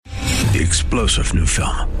The explosive new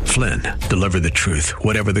film, Flynn, Deliver the Truth,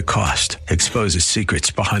 Whatever the Cost, exposes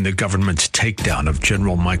secrets behind the government's takedown of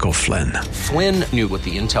General Michael Flynn. Flynn knew what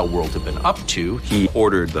the intel world had been up to. He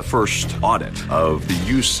ordered the first audit of the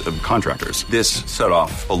use of contractors. This set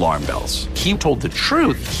off alarm bells. He told the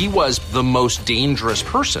truth. He was the most dangerous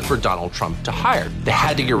person for Donald Trump to hire. They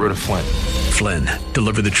had to get rid of Flynn. Flynn,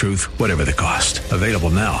 Deliver the Truth, Whatever the Cost. Available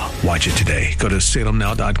now. Watch it today. Go to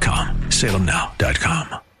salemnow.com.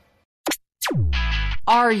 salemnow.com.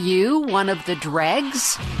 Are you one of the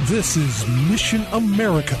dregs? This is Mission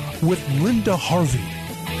America with Linda Harvey.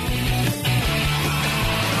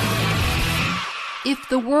 If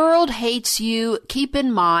the world hates you, keep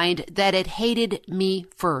in mind that it hated me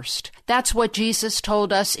first. That's what Jesus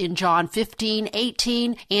told us in John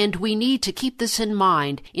 15:18, and we need to keep this in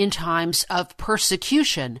mind in times of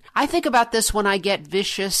persecution. I think about this when I get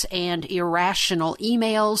vicious and irrational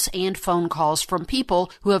emails and phone calls from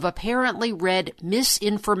people who have apparently read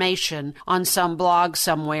misinformation on some blog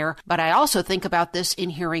somewhere, but I also think about this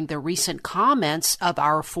in hearing the recent comments of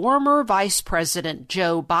our former Vice President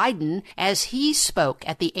Joe Biden as he spoke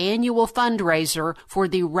at the annual fundraiser for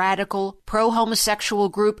the radical pro-homosexual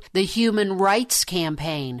group, the Human Rights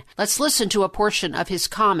Campaign. Let's listen to a portion of his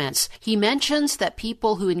comments. He mentions that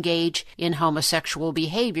people who engage in homosexual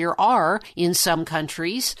behavior are, in some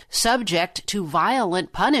countries, subject to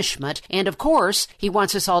violent punishment, and of course, he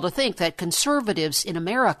wants us all to think that conservatives in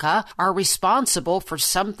America are responsible for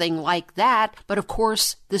something like that, but of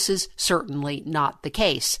course, this is certainly not the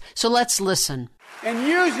case. So let's listen. And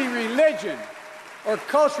using religion or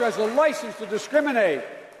culture as a license to discriminate,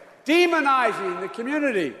 demonizing the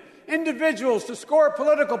community, individuals to score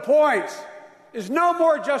political points, is no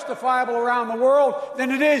more justifiable around the world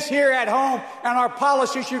than it is here at home, and our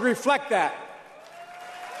policy should reflect that.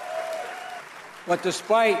 But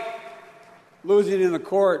despite losing in the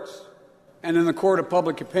courts and in the court of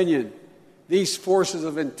public opinion, these forces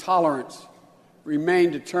of intolerance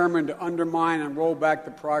remain determined to undermine and roll back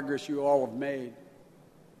the progress you all have made.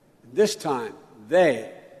 This time,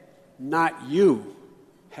 they, not you,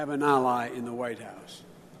 have an ally in the White House.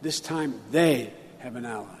 This time, they have an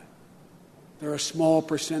ally. They're a small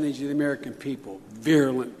percentage of the American people,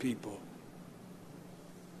 virulent people.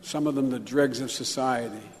 Some of them the dregs of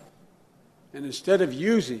society. And instead of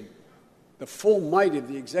using the full might of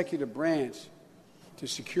the executive branch to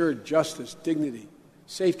secure justice, dignity,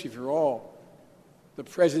 safety for all, the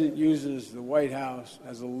president uses the White House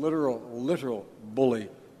as a literal bully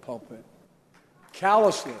pulpit,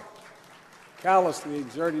 callously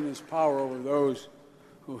exerting his power over those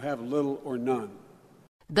who have little or none.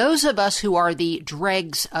 Those of us who are the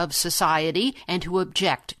dregs of society and who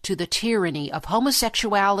object to the tyranny of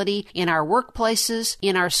homosexuality in our workplaces,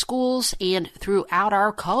 in our schools, and throughout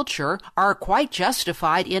our culture are quite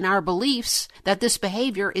justified in our beliefs that this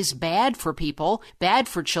behavior is bad for people, bad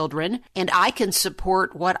for children, and I can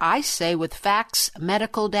support what I say with facts,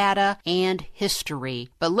 medical data, and history.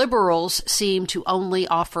 But liberals seem to only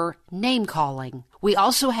offer name-calling. We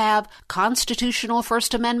also have constitutional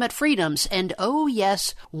First Amendment freedoms, and oh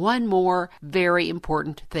yes, one more very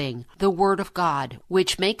important thing, the Word of God,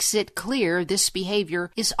 which makes it clear this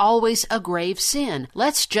behavior is always a grave sin.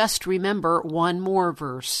 Let's just remember one more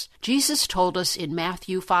verse. Jesus told us in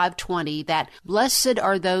Matthew 5:20 that blessed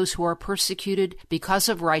are those who are persecuted because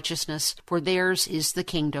of righteousness, for theirs is the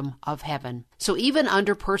kingdom of heaven. So even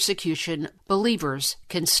under persecution, believers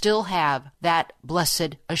can still have that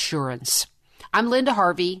blessed assurance. I'm Linda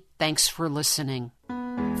Harvey. Thanks for listening.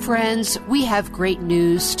 Friends, we have great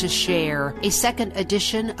news to share. A second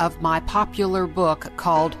edition of my popular book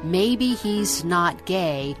called Maybe He's Not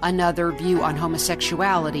Gay, Another View on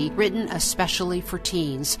Homosexuality, written especially for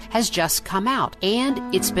teens, has just come out. And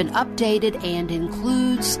it's been updated and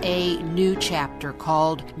includes a new chapter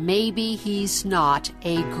called Maybe He's Not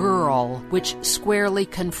a Girl, which squarely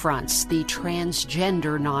confronts the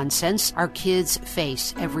transgender nonsense our kids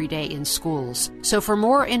face every day in schools. So for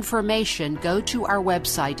more information, go to our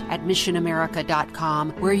website at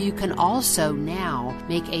missionamerica.com, where you can also now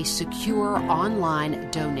make a secure online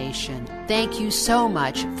donation. Thank you so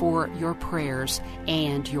much for your prayers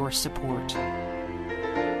and your support.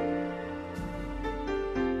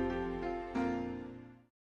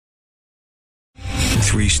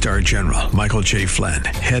 Three-star General Michael J. Flynn,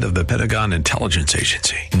 head of the Pentagon Intelligence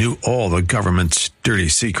Agency, knew all the government's dirty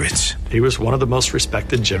secrets. He was one of the most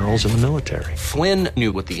respected generals in the military. Flynn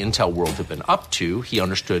knew what the intel world had been up to. He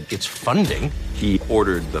understood its funding. He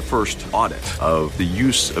ordered the first audit of the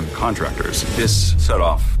use of contractors. This set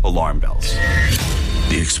off alarm bells.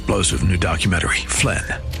 The explosive new documentary, Flynn,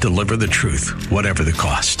 deliver the truth, whatever the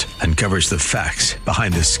cost, uncovers the facts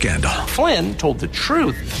behind this scandal. Flynn told the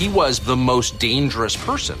truth. He was the most dangerous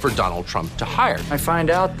person for Donald Trump to hire. I find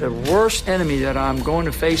out the worst enemy that I'm going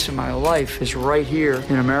to face in my life is right here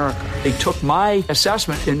in America. They took my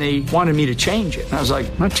assessment and they wanted me to change it. And I was like,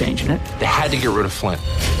 I'm not changing it. They had to get rid of Flynn.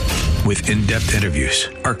 With in-depth interviews,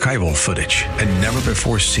 archival footage, and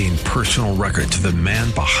never-before-seen personal records of the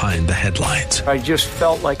man behind the headlines. I just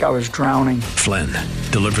felt like I was drowning. Flynn,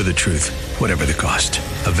 deliver the truth, whatever the cost.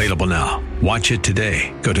 Available now. Watch it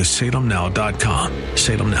today. Go to salemnow.com.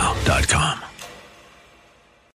 salemnow.com.